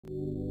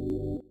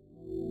Hello,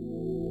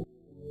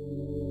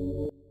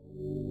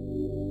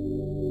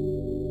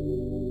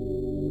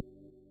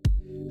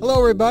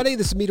 everybody.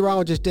 This is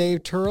meteorologist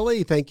Dave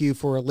Turley. Thank you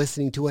for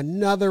listening to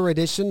another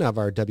edition of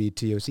our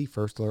WTOC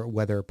First Alert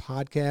Weather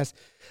Podcast.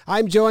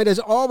 I'm joined, as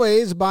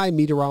always, by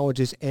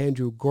meteorologist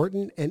Andrew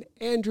Gorton. And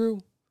Andrew,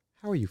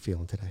 how are you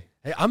feeling today?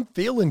 Hey, I'm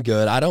feeling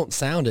good. I don't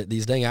sound it.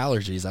 These dang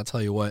allergies, I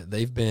tell you what,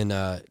 they've been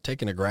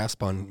taking a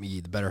grasp on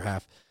me the better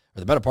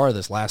part of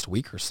this last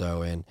week or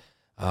so, and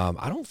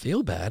I don't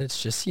feel bad.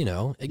 It's just, it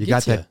You gets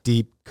got that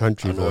deep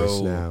country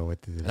voice now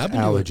with the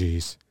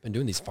allergies. Been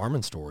doing these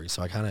farming stories,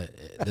 so I kind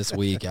of, this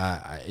week,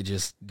 it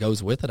just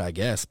goes with it, I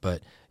guess.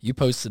 But you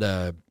posted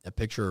a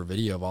picture or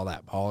video of all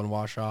that pollen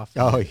wash off.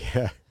 Oh,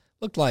 yeah.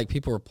 Looked like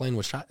people were playing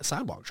with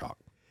sidewalk chalk.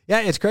 Yeah,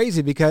 it's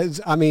crazy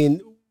because,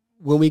 when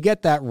we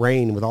get that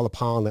rain with all the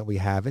pollen that we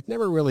have, it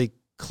never really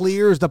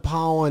clears the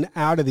pollen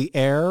out of the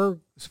air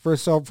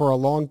for a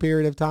long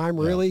period of time,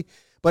 really. Yeah.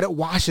 But it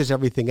washes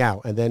everything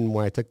out. And then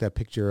when I took that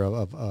picture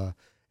of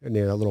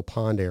near a little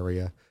pond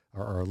area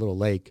or a little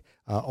lake,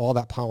 all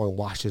that pollen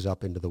washes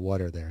up into the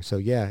water there. So,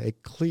 yeah,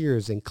 it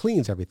clears and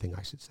cleans everything,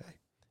 I should say.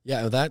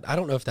 Yeah, I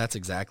don't know if that's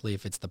exactly,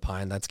 if it's the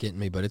pine that's getting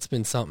me, but it's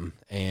been something.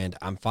 And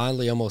I'm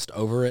finally almost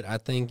over it, I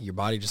think. Your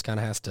body just kind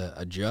of has to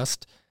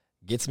adjust.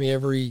 Gets me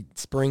every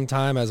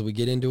springtime as we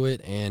get into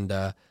it. And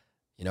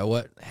you know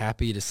what?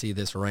 Happy to see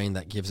this rain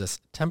that gives us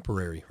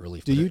temporary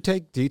relief. Do you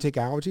take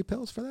allergy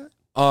pills for that?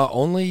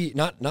 Only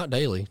not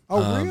daily.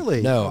 Oh,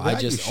 really? No, I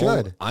just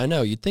should. I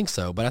know you'd think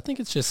so, but I think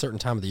it's just certain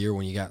time of the year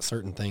when you got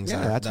certain things.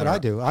 Yeah, that's what I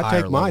do. I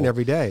take mine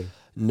every day.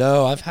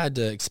 No, I've had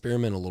to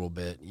experiment a little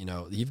bit.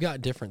 You've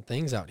got different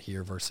things out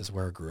here versus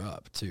where I grew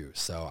up too.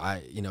 So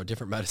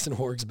different medicine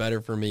works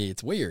better for me.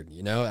 It's weird,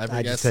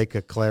 I just take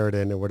a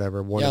Claritin or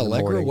whatever.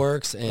 Allegra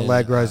works, and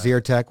Allegra,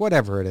 Zyrtec,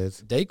 whatever it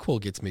is. Dayquil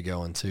gets me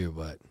going too,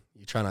 but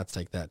you try not to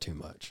take that too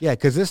much. Yeah,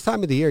 because this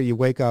time of the year you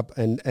wake up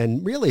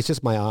and really it's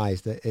just my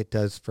eyes that it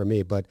does for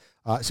me. But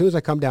as soon as I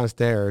come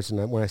downstairs and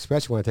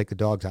especially when I take the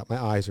dogs out, my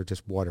eyes are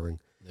just watering.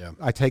 Yeah,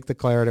 I take the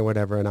Claritin or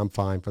whatever, and I'm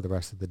fine for the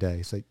rest of the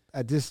day. So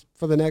I just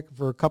for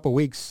a couple of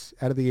weeks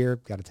out of the year,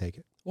 got to take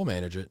it. We'll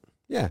manage it.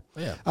 Yeah.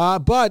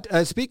 But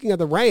speaking of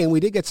the rain, we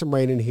did get some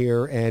rain in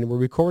here, and we're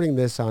recording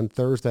this on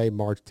Thursday,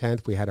 March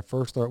 10th. We had a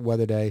First Alert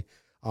Weather Day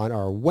on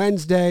our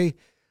Wednesday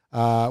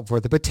for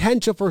the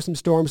potential for some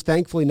storms.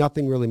 Thankfully,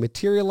 nothing really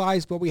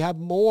materialized, but we have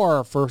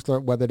more First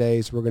Alert Weather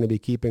Days we're going to be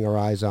keeping our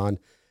eyes on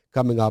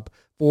coming up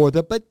for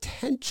the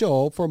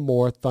potential for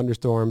more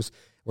thunderstorms.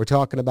 We're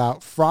talking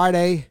about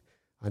Friday.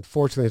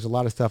 Unfortunately, there's a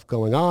lot of stuff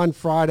going on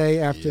Friday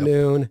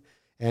afternoon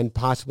and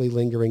possibly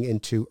lingering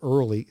into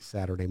early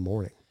Saturday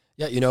morning.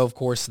 Yeah, of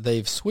course,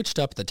 they've switched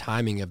up the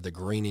timing of the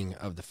greening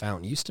of the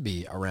fountain. It used to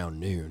be around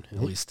noon,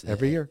 at least.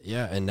 Every year.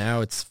 Yeah, and now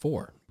it's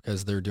 4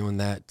 because they're doing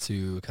that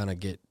to kind of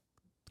get,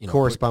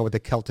 correspond with the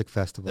Celtic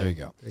Festival. There you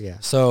go. Yeah.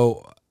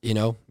 So, we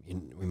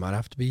might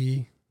have to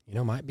be,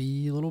 might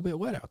be a little bit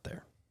wet out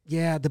there.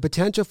 Yeah, the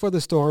potential for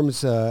the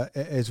storms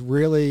is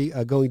really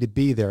going to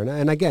be there.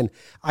 And again,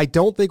 I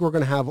don't think we're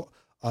going to have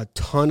a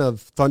ton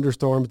of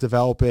thunderstorms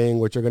developing,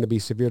 which are going to be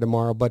severe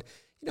tomorrow. But,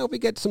 if we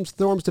get some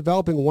storms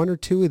developing, 1 or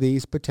 2 of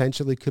these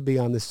potentially could be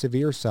on the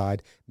severe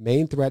side.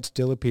 Main threat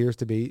still appears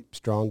to be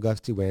strong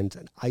gusty winds.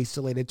 An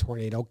isolated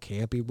tornado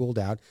can't be ruled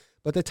out.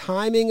 But the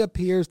timing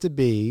appears to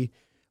be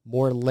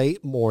more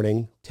late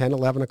morning, 10,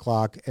 11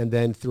 o'clock, and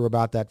then through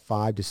about that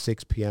 5 to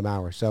 6 p.m.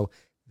 hour. So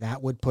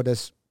that would put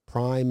us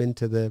prime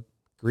into the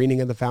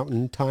greening of the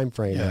fountain time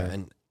frame. Yeah,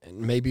 and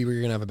maybe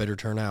we're going to have a better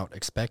turnout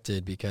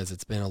expected because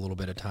it's been a little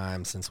bit of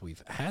time since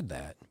we've had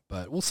that.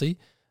 But we'll see.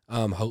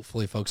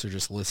 Hopefully folks are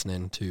just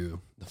listening to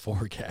the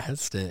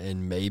forecast,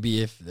 and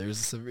maybe if there's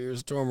a severe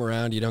storm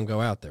around, you don't go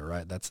out there,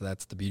 right? That's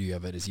the beauty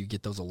of it, is you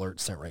get those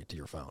alerts sent right to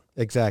your phone.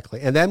 Exactly.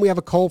 And then we have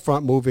a cold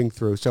front moving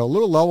through. So a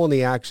little low in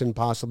the action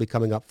possibly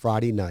coming up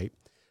Friday night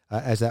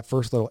as that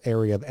first little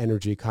area of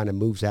energy kind of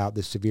moves out.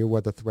 The severe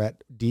weather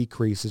threat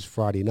decreases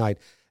Friday night.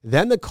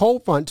 Then the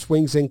cold front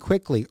swings in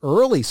quickly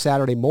early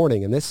Saturday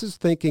morning, and this is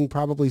thinking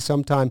probably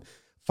sometime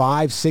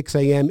 5, 6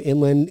 a.m.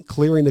 inland,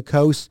 clearing the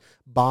coast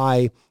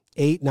by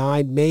 8,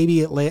 9,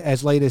 maybe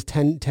as late as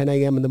 10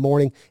 a.m. in the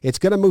morning. It's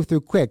going to move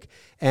through quick,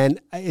 and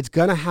it's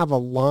going to have a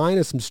line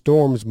of some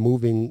storms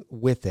moving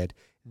with it.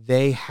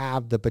 They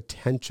have the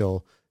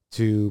potential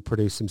to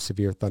produce some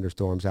severe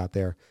thunderstorms out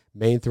there.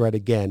 Main threat,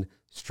 again,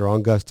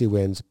 strong gusty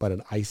winds, but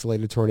an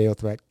isolated tornado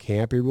threat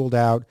can't be ruled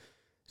out.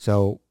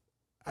 So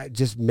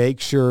just make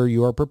sure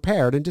you are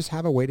prepared and just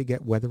have a way to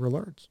get weather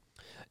alerts.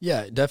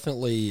 Yeah,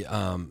 definitely.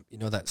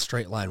 That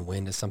straight line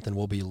wind is something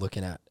we'll be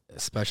looking at,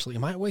 especially. It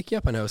might wake you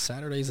up. I know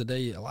Saturday's a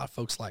day a lot of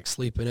folks like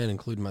sleeping in,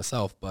 including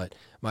myself, but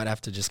might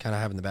have to just kind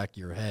of have in the back of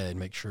your head,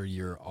 make sure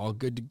you're all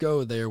good to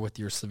go there with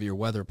your severe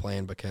weather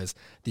plan, because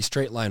the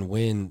straight line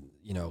wind,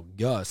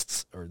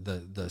 gusts, or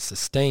the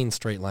sustained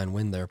straight line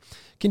wind there,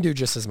 can do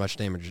just as much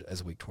damage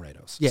as weak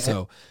tornadoes. Yeah.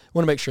 So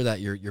want to make sure that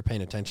you're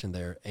paying attention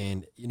there.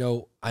 And,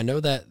 I know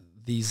that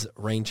these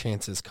rain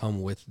chances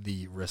come with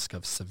the risk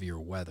of severe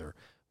weather,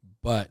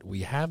 but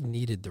we have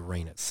needed the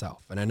rain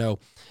itself. And I know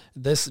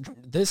this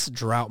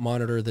drought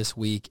monitor this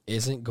week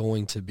isn't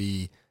going to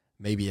be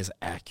maybe as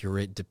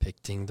accurate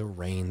depicting the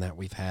rain that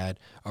we've had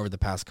over the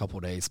past couple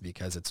of days,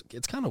 because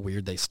it's kind of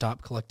weird. They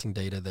stopped collecting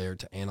data there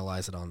to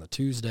analyze it on the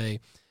Tuesday.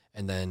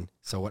 And then,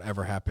 so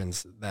whatever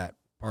happens that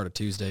part of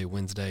Tuesday,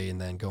 Wednesday, and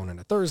then going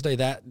into Thursday,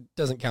 that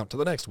doesn't count to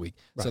the next week.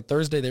 Right. So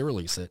Thursday they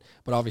release it,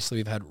 but obviously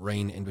we've had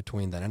rain in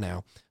between then and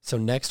now. So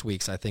next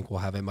week's, I think we'll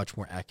have a much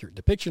more accurate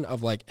depiction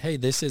of like, hey,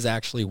 this is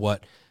actually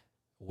what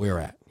we're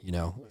at,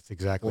 That's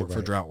exactly right.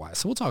 For drought wise.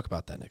 So we'll talk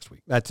about that next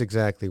week. That's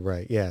exactly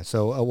right. Yeah.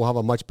 So we'll have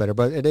a much better,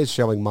 but it is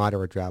showing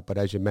moderate drought. But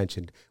as you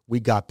mentioned, we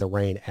got the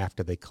rain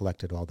after they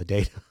collected all the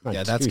data.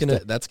 Yeah,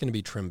 that's gonna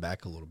be trimmed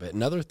back a little bit.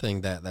 Another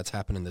thing that's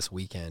happening this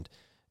weekend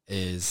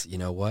is,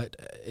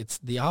 it's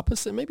the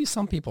opposite. Maybe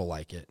some people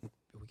like it.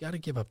 We got to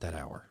give up that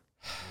hour.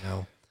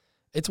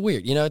 It's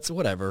weird. It's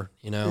whatever.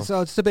 So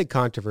it's a big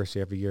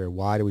controversy every year.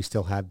 Why do we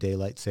still have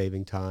daylight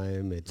saving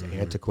time? It's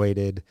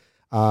antiquated.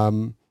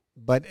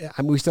 But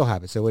we still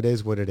have it. So it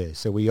is what it is.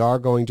 So we are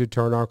going to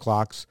turn our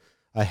clocks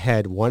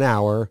ahead 1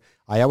 hour.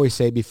 I always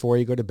say before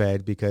you go to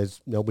bed,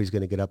 because nobody's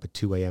going to get up at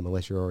 2 a.m.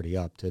 unless you're already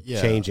up to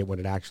change it when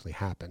it actually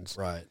happens.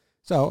 Right.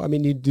 So,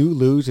 you do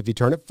lose, if you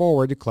turn it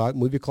forward,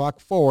 move your clock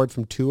forward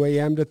from 2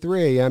 a.m. to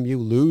 3 a.m., you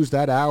lose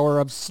that hour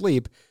of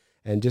sleep.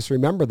 And just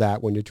remember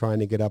that when you're trying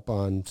to get up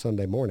on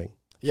Sunday morning.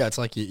 Yeah, it's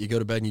like you go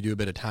to bed and you do a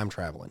bit of time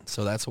traveling.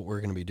 So that's what we're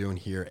going to be doing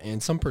here.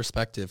 And some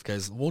perspective,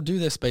 because we'll do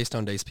this based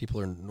on days people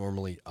are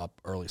normally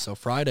up early. So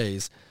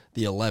Fridays,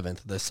 the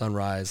 11th, the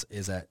sunrise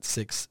is at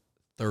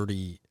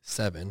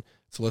 6:37.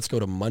 So let's go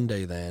to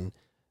Monday then,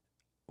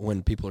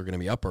 when people are going to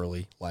be up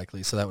early,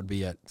 likely. So that would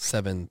be at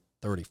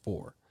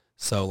 7:34.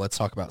 So let's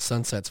talk about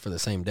sunsets for the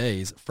same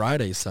days.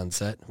 Friday's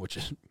sunset, which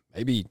is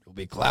maybe will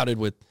be clouded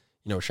with,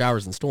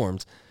 showers and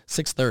storms,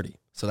 6:30.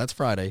 So that's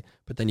Friday.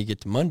 But then you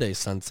get to Monday's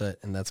sunset,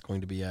 and that's going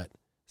to be at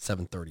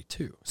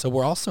 7:32. So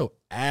we're also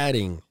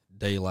adding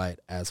daylight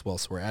as well.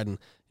 So we're adding,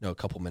 a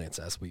couple minutes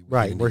as we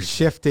right. We're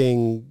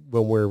shifting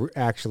when we're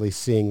actually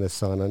seeing the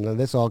sun, and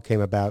this all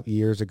came about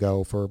years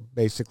ago for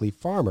basically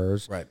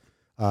farmers, right?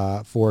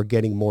 For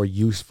getting more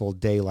useful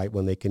daylight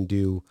when they can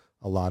do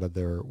a lot of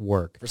their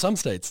work. For some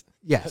states.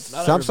 Yes.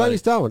 Some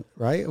states don't,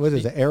 right? What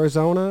is it,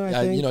 Arizona,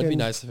 I think? It'd be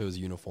nice if it was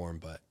uniform,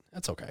 but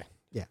that's okay.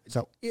 Yeah.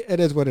 So it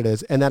is what it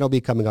is. And that'll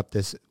be coming up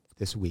this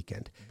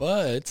weekend.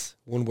 But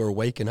when we're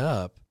waking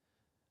up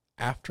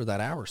after that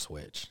hour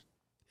switch,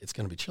 it's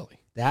going to be chilly.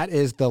 That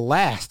is the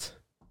last,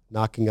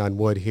 knocking on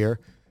wood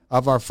here,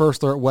 of our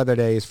first alert weather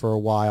days for a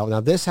while. Now,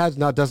 this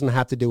doesn't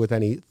have to do with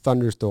any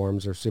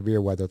thunderstorms or severe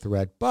weather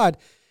threat,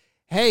 but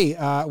hey,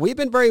 we've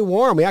been very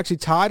warm. We actually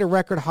tied a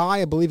record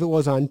high. I believe it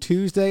was on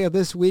Tuesday of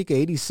this week,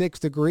 86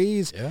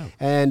 degrees. Yeah.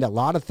 And a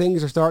lot of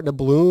things are starting to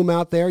bloom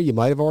out there. You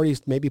might have already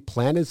maybe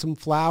planted some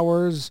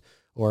flowers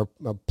or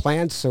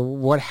plants or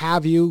what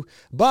have you.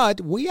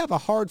 But we have a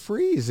hard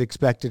freeze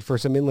expected for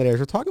some inland areas.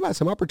 We're talking about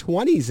some upper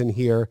 20s in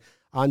here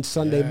on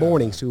Sunday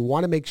morning. So we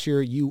want to make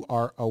sure you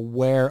are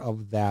aware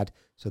of that.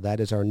 So that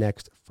is our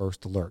next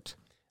first alert.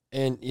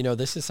 And,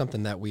 this is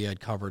something that we had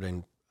covered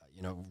in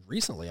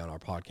recently on our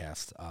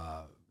podcast,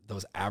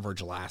 those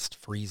average last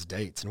freeze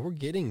dates, and we're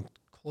getting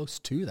close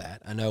to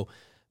that. I know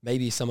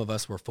maybe some of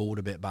us were fooled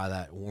a bit by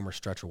that warmer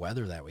stretch of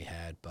weather that we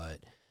had, but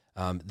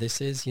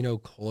this is,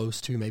 close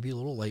to, maybe a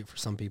little late for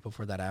some people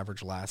for that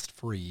average last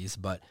freeze,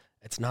 but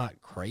it's not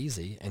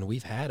crazy. And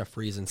we've had a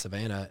freeze in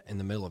Savannah in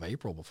the middle of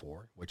April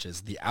before, which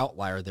is the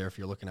outlier there if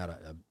you're looking at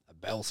a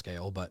Bell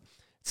scale, but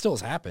it still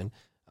has happened.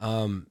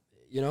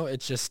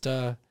 It's just,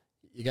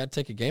 you got to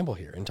take a gamble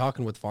here. And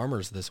talking with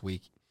farmers this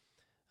week,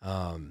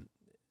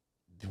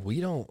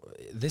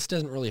 this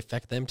doesn't really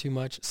affect them too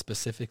much,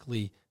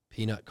 specifically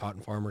peanut cotton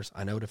farmers.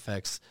 I know it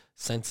affects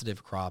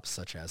sensitive crops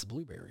such as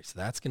blueberries.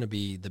 That's going to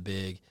be the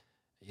big,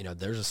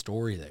 there's a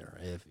story there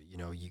if,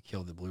 you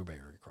kill the blueberry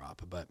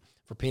crop. But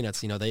for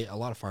peanuts, a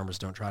lot of farmers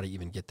don't try to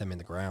even get them in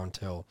the ground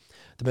till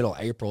the middle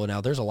of April.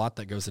 Now, there's a lot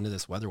that goes into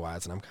this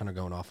weather-wise, and I'm kind of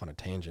going off on a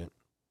tangent.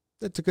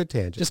 That's a good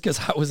tangent. Just because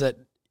I was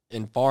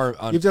you've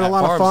done a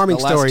lot of farming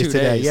stories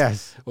today,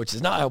 yes. Which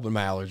is not helping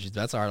my allergies.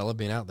 That's all right. I love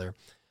being out there.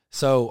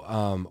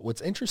 So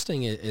what's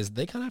interesting is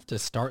they kind of have to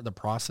start the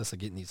process of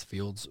getting these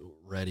fields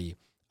ready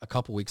a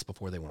couple weeks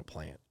before they want to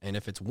plant. And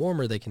if it's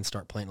warmer, they can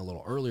start planting a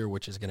little earlier,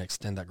 which is going to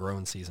extend that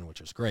growing season, which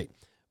is great.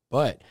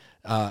 But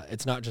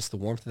it's not just the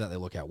warmth that they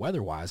look at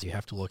weather-wise. You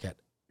have to look at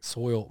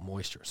soil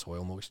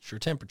moisture,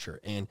 temperature.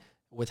 And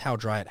with how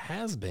dry it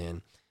has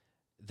been,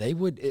 they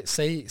would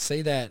say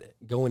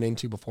that going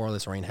into before all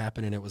this rain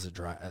happened and it was as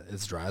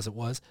dry as it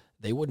was,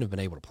 they wouldn't have been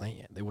able to plant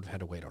yet. They would have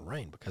had to wait on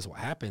rain, because what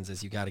happens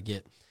is you got to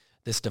get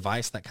this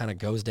device that kind of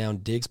goes down,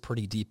 digs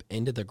pretty deep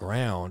into the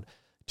ground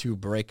to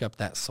break up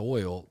that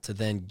soil to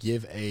then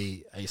give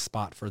a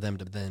spot for them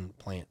to then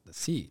plant the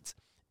seeds.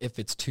 If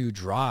it's too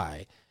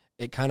dry,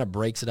 it kind of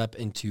breaks it up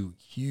into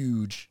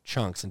huge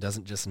chunks and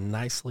doesn't just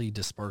nicely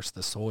disperse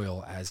the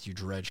soil as you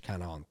dredge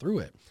kind of on through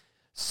it.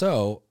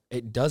 So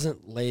it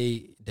doesn't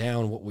lay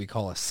down what we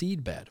call a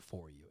seed bed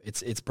for you.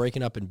 It's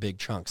breaking up in big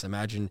chunks.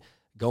 Imagine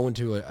going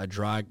to a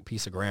dry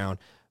piece of ground,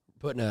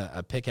 putting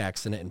a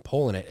pickaxe in it and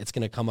pulling it, it's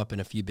going to come up in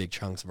a few big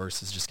chunks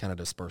versus just kind of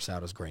disperse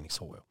out as grainy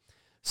soil.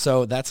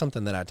 So that's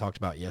something that I talked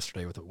about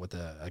yesterday with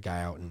a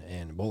guy out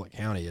in Bullitt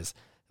County is,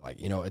 like,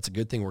 it's a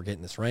good thing we're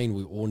getting this rain.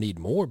 We'll need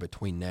more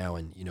between now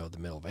and, the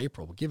middle of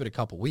April. We'll give it a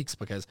couple weeks,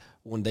 because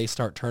when they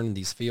start turning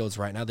these fields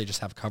right now, they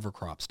just have cover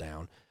crops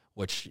down,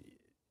 which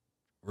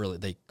really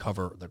they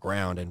cover the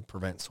ground and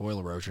prevent soil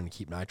erosion and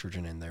keep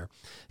nitrogen in there.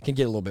 It can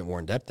get a little bit more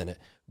in depth in it.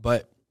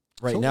 But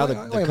right now,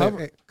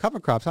 cover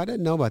crops, I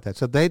didn't know about that.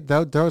 So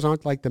those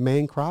aren't like the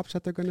main crops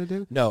that they're going to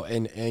do? No,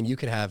 and you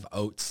can have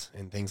oats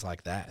and things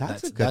like that.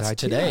 That's a good idea.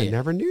 Today. I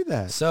never knew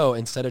that. So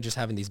instead of just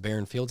having these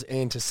barren fields,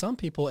 and to some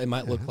people it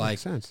might look like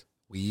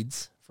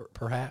weeds,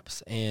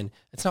 perhaps, and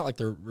it's not like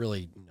they're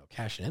really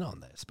cashing in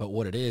on this. But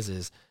what it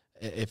is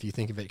if you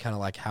think of it kind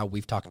of like how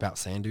we've talked about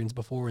sand dunes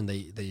before, and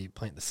they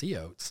plant the sea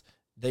oats,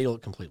 they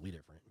look completely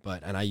different.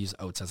 And I use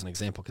oats as an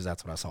example because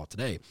that's what I saw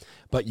today.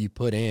 But you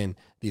put in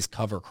these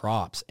cover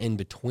crops in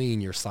between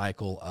your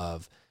cycle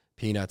of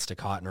peanuts to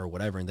cotton or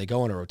whatever, and they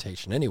go on a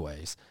rotation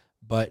anyways.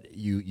 But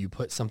you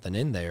put something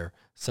in there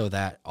so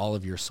that all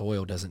of your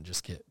soil doesn't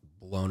just get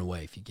blown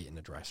away if you get in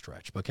a dry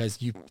stretch.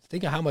 Because you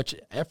think of how much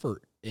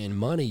effort and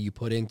money you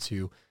put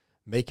into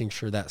making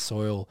sure that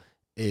soil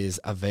is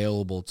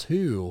available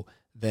to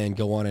then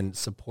go on and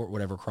support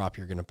whatever crop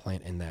you're going to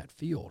plant in that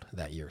field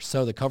that year.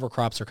 So the cover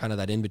crops are kind of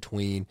that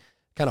in-between,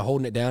 kind of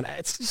holding it down.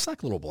 It's just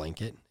like a little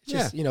blanket.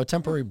 It's just,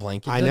 temporary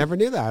blanket. I never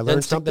knew that. I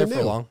learned something new.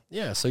 For long.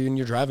 Yeah, so when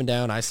you're driving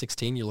down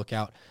I-16, you look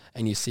out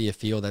and you see a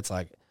field that's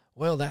like,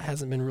 well, that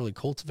hasn't been really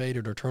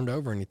cultivated or turned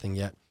over or anything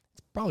yet.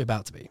 It's probably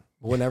about to be.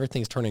 When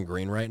everything's turning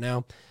green right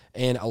now,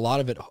 and a lot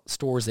of it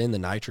stores in the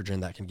nitrogen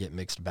that can get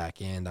mixed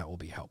back in, that will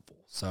be helpful.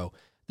 So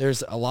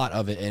there's a lot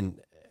of it. And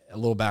a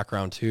little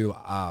background too,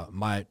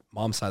 my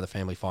mom's side of the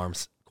family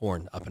farms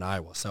corn up in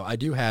Iowa. So I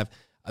do have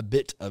a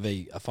bit of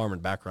a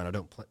farming background. I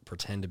don't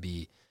pretend to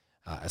be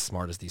as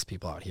smart as these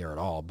people out here at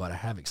all, but I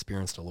have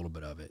experienced a little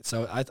bit of it.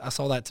 So I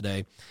saw that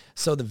today.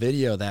 So the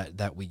video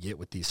that we get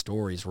with these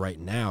stories right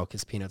now,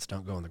 because peanuts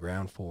don't go in the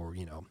ground for,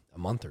 a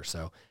month or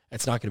so,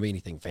 it's not going to be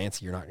anything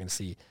fancy. You're not going to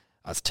see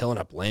us tilling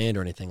up land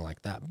or anything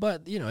like that.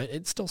 But,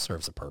 it still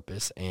serves a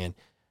purpose. And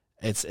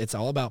it's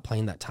all about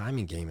playing that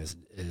timing game.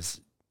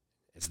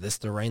 Is this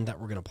the rain that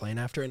we're going to plan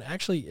after? And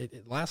actually,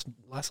 last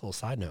little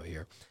side note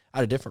here, I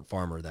had a different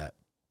farmer that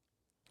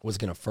was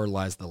going to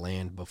fertilize the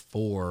land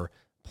before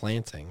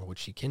planting,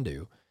 which you can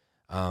do.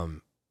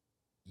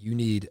 You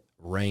need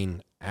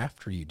rain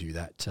after you do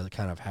that to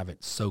kind of have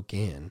it soak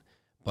in,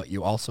 but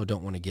you also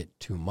don't want to get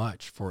too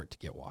much for it to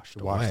get washed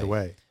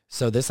away.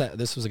 So this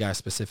was a guy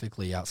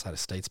specifically outside of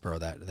Statesboro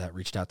that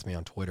reached out to me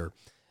on Twitter,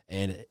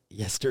 and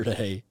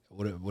yesterday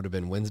would have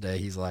been Wednesday.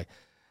 He's like,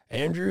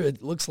 Andrew,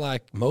 it looks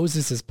like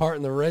Moses is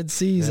parting the Red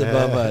Seas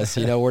above us.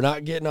 We're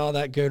not getting all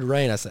that good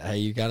rain. I said, hey,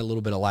 you got a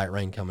little bit of light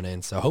rain coming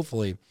in. So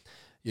hopefully,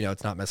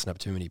 it's not messing up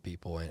too many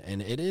people.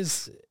 And it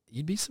is,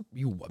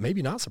 you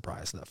maybe not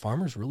surprised that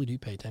farmers really do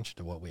pay attention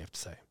to what we have to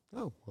say.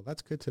 Oh, well,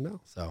 that's good to know.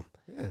 So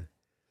yeah,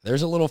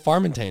 there's a little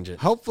farming tangent.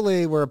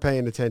 Hopefully we're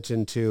paying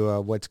attention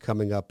to what's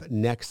coming up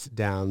next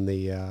down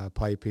the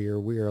pipe here.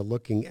 We are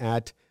looking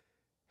at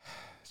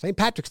St.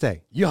 Patrick's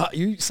Day.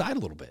 You sighed a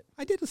little bit.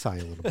 I did sigh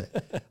a little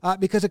bit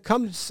because it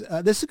comes.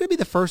 This is going to be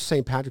the first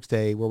St. Patrick's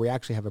Day where we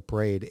actually have a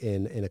parade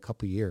in a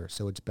couple of years.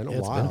 So it's been a while.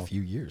 It's been a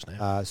few years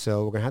now.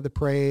 So we're going to have the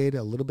parade,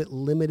 a little bit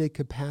limited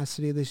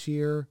capacity this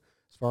year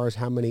as far as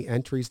how many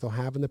entries they'll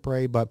have in the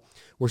parade, but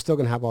we're still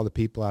going to have all the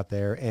people out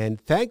there.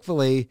 And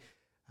thankfully,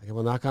 I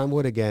will knock on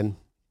wood again,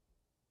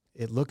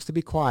 it looks to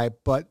be quiet,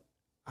 but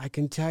I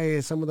can tell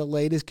you some of the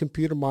latest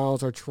computer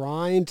models are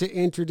trying to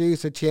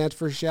introduce a chance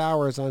for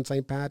showers on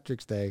St.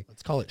 Patrick's Day.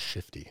 Let's call it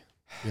shifty.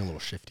 Be a little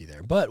shifty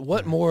there. But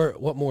what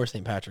more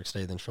St. Patrick's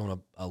Day than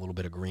showing a little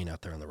bit of green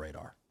out there on the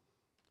radar?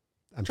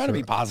 I'm trying to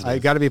be positive. I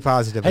got to be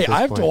positive. Hey,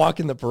 I have to walk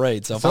in the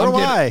parade, so if so I'm do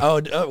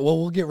I. Well,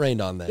 we'll get rained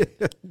on then.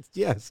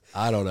 Yes.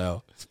 I don't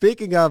know.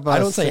 Speaking of, I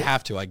don't say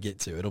have to. I get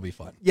to. It'll be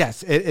fun.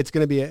 Yes, it's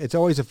going to be. It's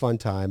always a fun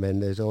time,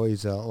 and there's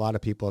always a lot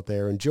of people out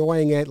there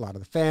enjoying it. A lot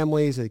of the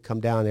families, they come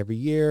down every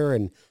year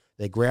and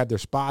they grab their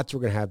spots.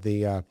 We're going to have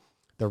the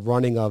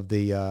running of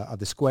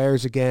the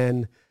squares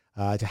again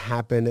to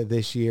happen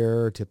this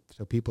year,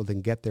 so people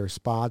can get their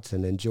spots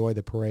and enjoy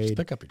the parade. Just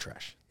pick up your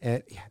trash.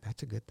 And yeah,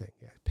 that's a good thing.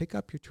 Yeah, pick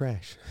up your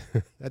trash.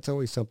 That's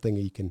always something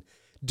you can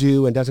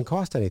do and doesn't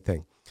cost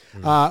anything.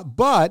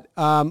 But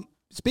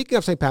speaking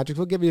of St. Patrick's,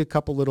 we'll give you a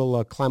couple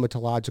little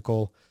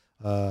climatological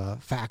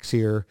facts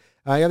here.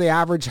 The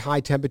average high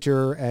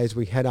temperature as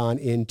we head on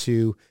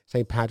into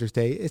St. Patrick's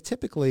Day is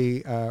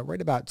typically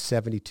right about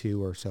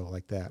 72 or so,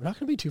 like that. We're not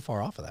going to be too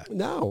far off of that.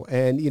 No.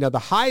 And, the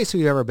highest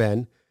we've ever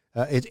been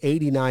is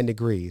 89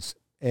 degrees.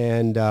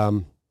 And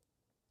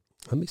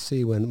let me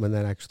see when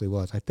that actually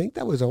was. I think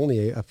that was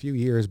only a few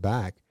years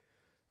back.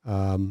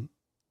 I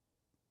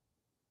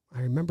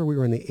remember we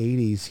were in the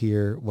 80s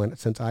here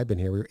since I've been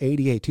here. We were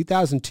 88.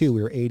 2002,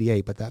 we were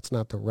 88, but that's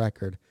not the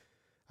record.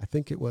 I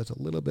think it was a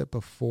little bit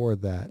before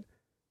that.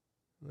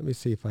 Let me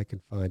see if I can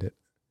find it.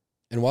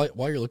 And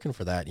while you're looking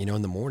for that,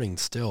 in the morning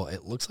still,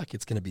 it looks like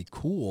it's going to be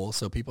cool.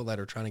 So people that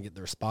are trying to get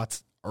their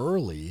spots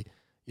early,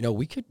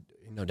 we could,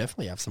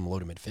 definitely have some low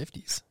to mid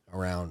 50s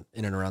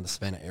in and around the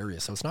Savannah area.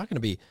 So it's not going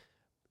to be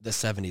the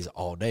 70s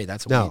all day.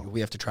 That's what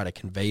we have to try to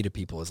convey to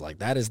people is like,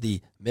 that is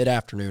the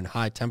mid-afternoon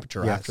high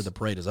temperature after the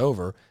parade is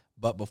over.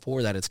 But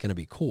before that, it's going to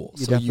be cool.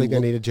 You're definitely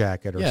going to need a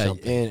jacket or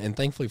something. And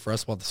thankfully for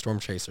us, we'll have the Storm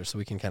Chaser, so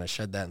we can kind of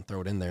shed that and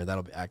throw it in there.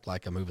 That'll act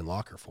like a moving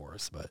locker for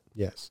us. But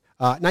yes.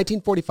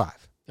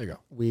 1945. There you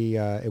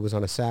go. It was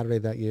on a Saturday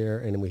that year,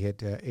 and we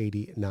hit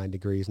 89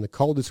 degrees. And the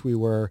coldest we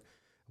were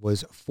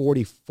was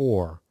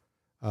 44.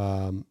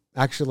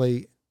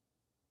 Actually,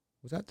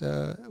 was that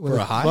for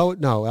a high?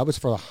 No, that was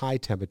for a high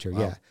temperature,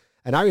 yeah.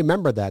 And I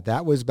remember that.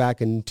 That was back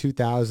in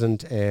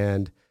 2000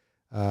 and...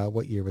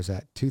 what year was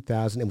that?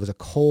 2000. It was a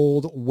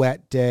cold,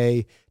 wet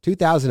day.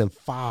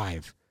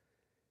 2005.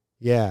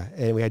 Yeah,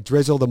 and we had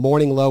drizzle. The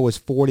morning low was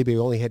 40, but we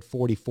only hit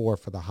 44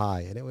 for the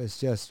high. And it was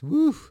just,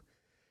 woo.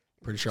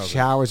 Pretty sure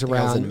showers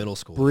around. I was in middle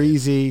school.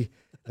 Breezy.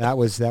 That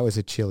was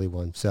a chilly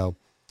one. So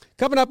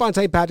coming up on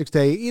St. Patrick's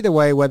Day, either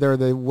way, whether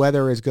the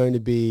weather is going to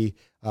be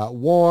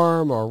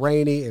warm or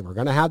rainy, we're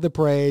going to have the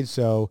parade.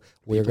 So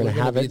we're going to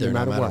have it no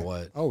matter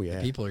what. Oh,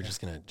 yeah. People are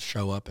just going to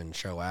show up and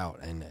show out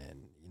and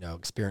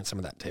experience some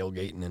of that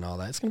tailgating and all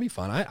that. It's going to be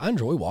fun. I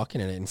enjoy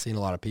walking in it and seeing a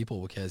lot of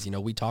people because,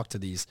 we talk to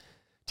these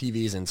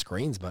TVs and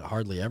screens, but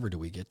hardly ever do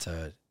we get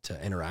to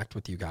interact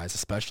with you guys,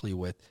 especially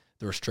with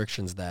the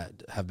restrictions that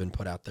have been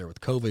put out there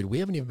with COVID. We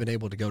haven't even been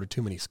able to go to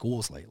too many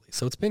schools lately.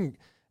 So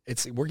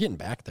we're getting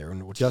back there.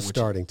 And which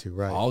starting to,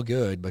 right. All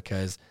good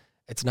because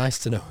it's nice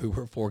to know who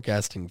we're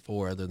forecasting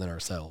for other than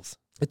ourselves.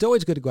 It's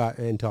always good to go out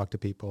and talk to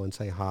people and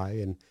say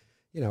hi and,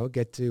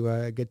 get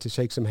to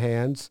shake some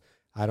hands.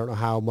 I don't know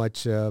how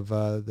much of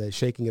the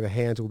shaking of the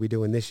hands we'll be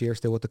doing this year,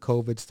 still with the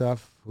COVID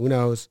stuff. Who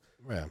knows?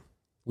 Yeah.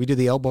 We do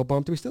the elbow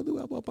bump. Do we still do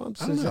elbow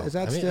bumps? I don't know. Is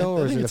that still,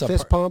 or is it a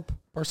fist pump?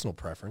 Personal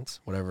preference,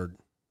 whatever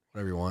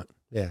you want.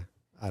 Yeah,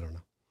 I don't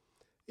know.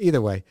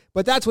 Either way.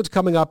 But that's what's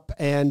coming up,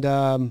 and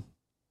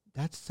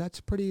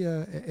that's pretty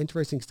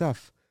interesting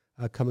stuff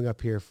coming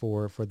up here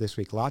for this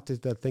week. A lot to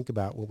think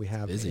about what we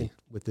have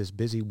with this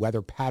busy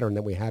weather pattern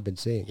that we have been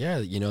seeing.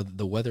 Yeah,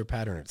 the weather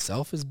pattern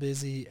itself is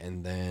busy,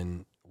 and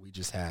then we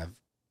just have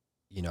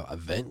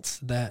events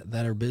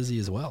that are busy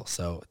as well.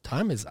 So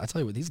I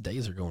tell you what, these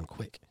days are going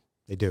quick.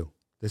 They do.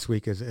 This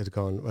week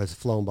has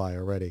flown by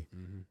already.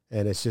 Mm-hmm.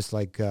 And it's just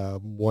like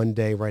one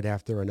day right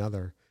after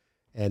another.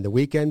 And the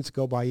weekends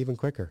go by even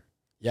quicker.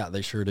 Yeah,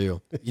 they sure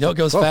do. It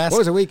goes fast. What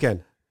was the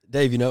weekend?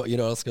 Dave, you know what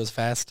else goes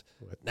fast?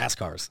 What?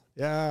 NASCARs.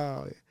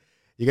 Yeah.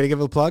 You going to give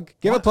it a plug?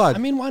 Give it a plug. I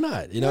mean, why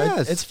not?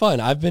 Yes. It's fun.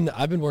 I've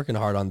been working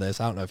hard on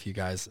this. I don't know if you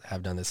guys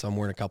have done this. So I'm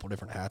wearing a couple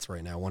different hats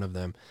right now. One of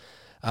them,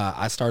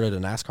 I started a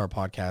NASCAR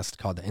podcast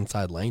called The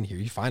Inside Lane here.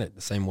 You find it the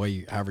same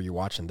way, however you're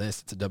watching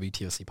this. It's a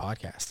WTOC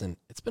podcast, and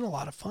it's been a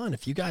lot of fun.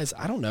 If you guys,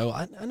 I don't know,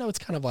 I know it's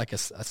kind of like a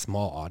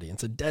small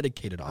audience, a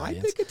dedicated audience.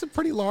 I think it's a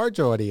pretty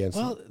large audience.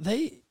 Well,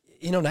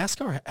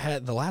 NASCAR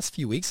had the last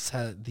few weeks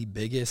has had the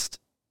biggest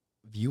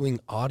viewing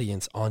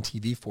audience on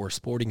TV for a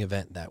sporting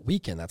event that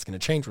weekend. That's going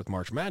to change with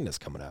March Madness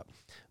coming up.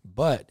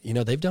 But,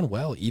 they've done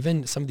well.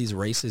 Even some of these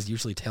races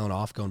usually tailing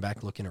off, going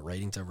back looking at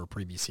ratings over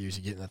previous years,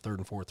 you get in the third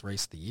and fourth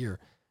race of the year.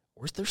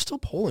 They're still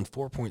polling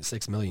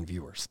 4.6 million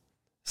viewers.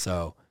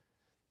 So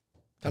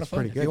kind of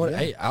fun. Pretty good.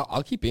 Hey,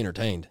 I'll keep you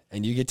entertained,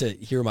 and you get to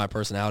hear my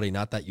personality.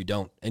 Not that you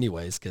don't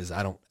anyways, because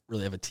I don't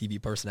really have a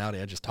TV personality.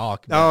 I just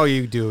talk. Oh,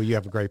 you do. You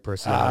have a great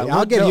personality.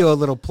 I'll give you a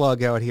little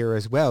plug out here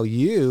as well.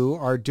 You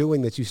are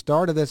doing this. You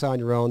started this on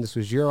your own. This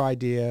was your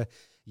idea.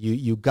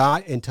 You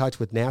got in touch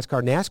with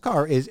NASCAR.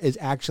 NASCAR is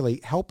actually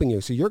helping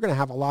you. So you're going to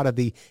have a lot of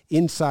the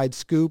inside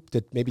scoop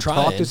that maybe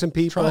talk to some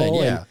people.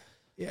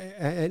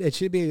 And it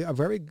should be a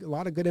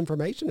lot of good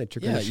information that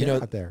you're going to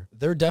share out there.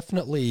 They're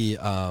definitely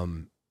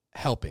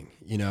helping.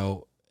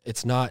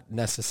 It's not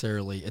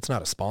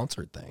a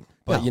sponsored thing.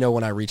 But,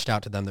 when I reached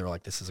out to them, they were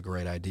like, this is a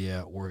great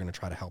idea. We're going to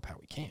try to help how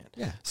we can.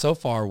 Yeah. So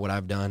far, what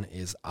I've done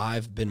is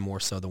I've been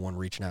more so the one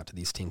reaching out to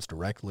these teams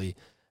directly.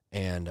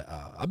 And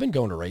I've been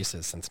going to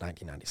races since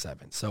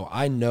 1997. So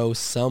I know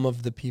some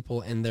of the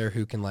people in there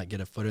who can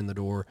get a foot in the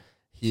door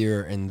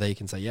here, and they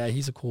can say, yeah,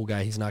 he's a cool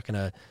guy. He's not going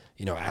to,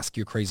 ask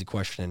you a crazy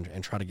question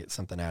and try to get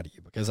something out of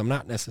you, because I'm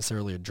not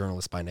necessarily a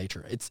journalist by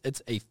nature. It's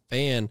a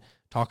fan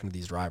talking to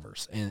these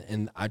drivers,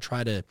 and I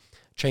try to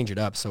change it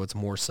up so it's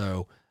more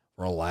so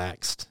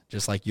relaxed,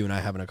 just like you and I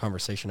having a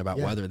conversation about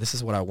weather. This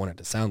is what I want it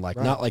to sound like,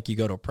 not like you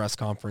go to a press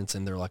conference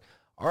and they're like,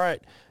 all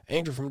right,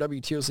 Andrew from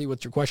WTOC,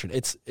 what's your question?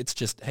 It's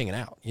just hanging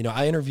out.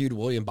 I interviewed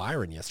William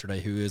Byron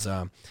yesterday, who is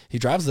he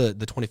drives the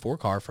 24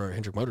 car for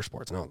Hendrick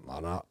Motorsports. No,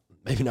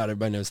 maybe not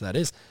everybody knows who that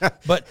is,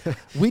 but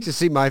we just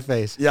see my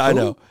face. Yeah, I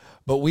know.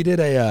 But we did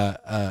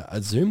a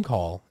Zoom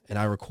call, and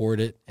I record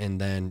it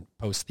and then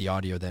post the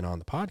audio then on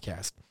the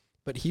podcast.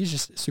 But he's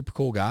just a super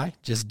cool guy.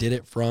 Just did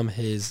it from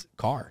his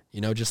car,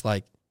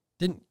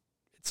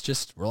 it's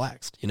just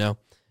relaxed, Well,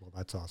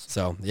 that's awesome.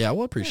 So yeah,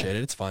 we'll appreciate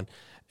it. It's fun.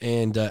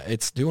 and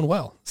it's doing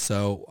well.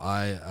 So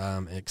I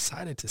am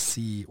excited to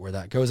see where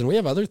that goes. And we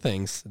have other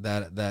things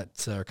that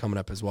are coming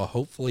up as well.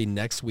 Hopefully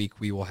next week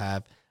we will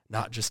have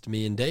not just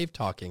me and Dave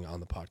talking on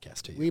the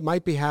podcast to you. We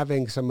might be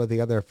having some of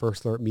the other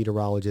First Alert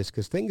meteorologists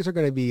because things are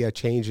going to be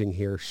changing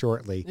here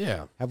shortly.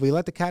 Yeah. Have we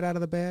let the cat out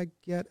of the bag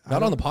yet?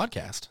 Not on the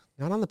podcast.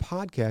 Not on the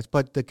podcast,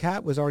 but the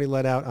cat was already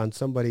let out on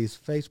somebody's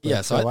Facebook.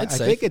 Yeah, so I it's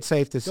safe. think it's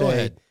safe to say. Go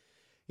ahead.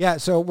 Yeah,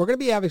 so we're going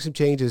to be having some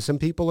changes. Some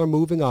people are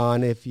moving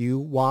on. If you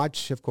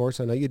watch, of course,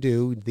 I know you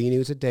do, the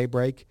news at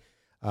daybreak,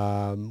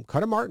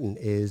 Cutter Martin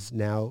is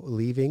now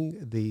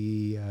leaving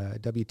the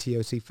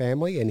WTOC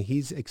family, and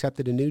he's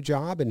accepted a new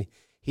job, and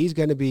he's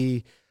going to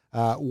be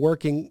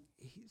working.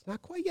 He's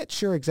not quite yet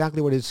sure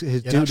exactly what his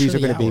duties are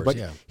going to be, but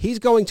he's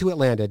going to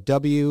Atlanta,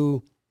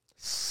 WCB.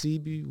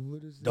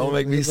 What is Don't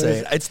make me say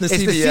it. It's the CBS.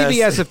 CBS. The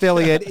CBS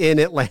affiliate in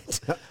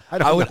Atlanta.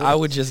 I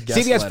would just guess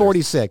CBS letters.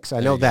 46.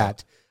 I know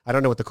that. I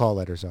don't know what the call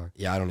letters are.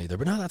 Yeah, I don't either.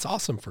 But no, that's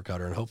awesome for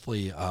Cutter, and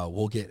hopefully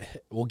we'll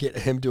get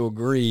him to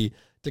agree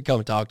to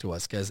come talk to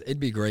us, because it'd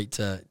be great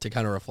to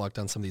kind of reflect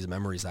on some of these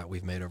memories that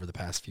we've made over the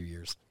past few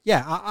years.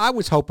 Yeah, I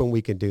was hoping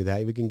we can do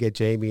that. We can get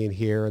Jamie in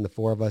here, and the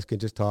four of us can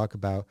just talk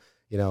about,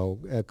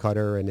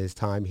 Cutter and his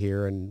time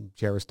here and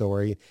share a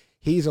story.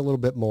 He's a little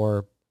bit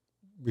more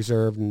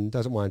reserved and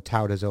doesn't want to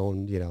tout his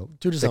own,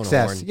 to his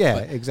success. Own horn. Yeah,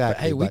 but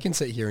exactly. Hey, we can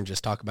sit here and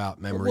just talk about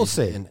memories we'll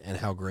see. And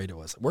how great it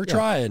was. We're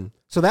trying.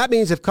 So that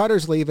means if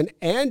Cutter's leaving,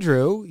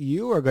 Andrew,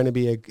 you are going to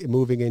be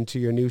moving into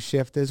your new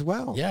shift as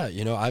well. Yeah,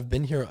 I've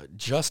been here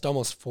just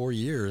almost 4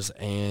 years,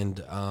 and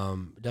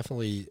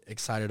definitely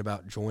excited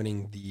about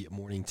joining the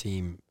morning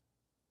team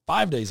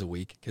 5 days a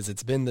week, because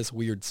it's been this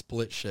weird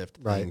split shift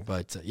thing. Right.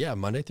 But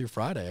Monday through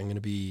Friday, I'm going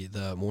to be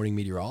the morning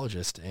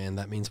meteorologist, and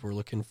that means we're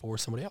looking for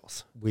somebody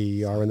else.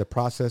 We are in the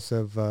process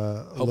of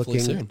looking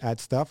soon.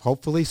 at stuff,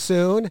 hopefully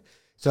soon.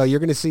 So you're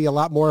going to see a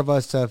lot more of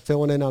us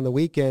filling in on the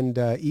weekend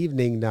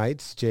evening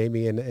nights,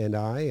 Jamie and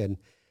I,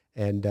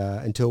 and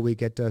until we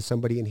get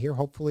somebody in here,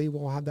 hopefully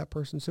we'll have that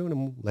person soon,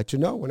 and we'll let you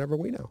know whenever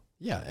we know.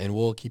 Yeah, and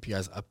we'll keep you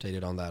guys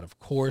updated on that, of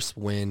course,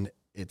 when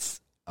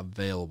it's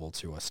available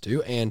to us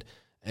too. And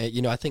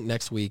I think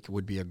next week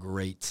would be a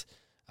great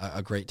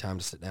time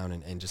to sit down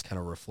and just kind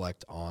of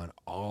reflect on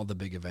all the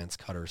big events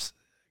Cutter's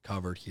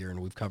covered here,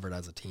 and we've covered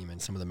as a team,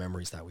 and some of the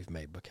memories that we've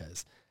made,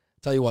 because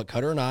tell you what,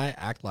 Cutter and I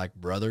act like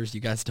brothers.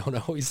 You guys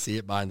don't always see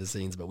it behind the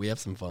scenes, but we have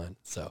some fun.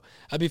 So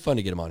it'd be fun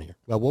to get him on here.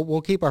 Well, we'll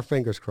keep our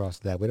fingers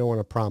crossed that. We don't want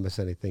to promise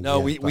anything.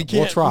 No, yet, we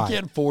can't. We'll try. We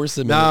can't force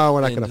him. No,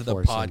 we're not going to into the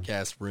force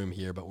podcast room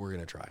here, but we're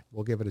going to try.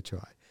 We'll give it a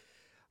try.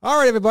 All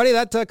right, everybody,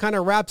 that kind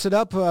of wraps it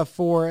up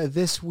for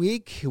this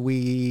week.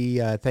 We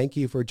thank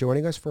you for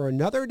joining us for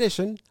another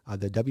edition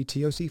of the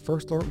WTOC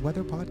First Alert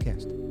Weather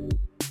Podcast.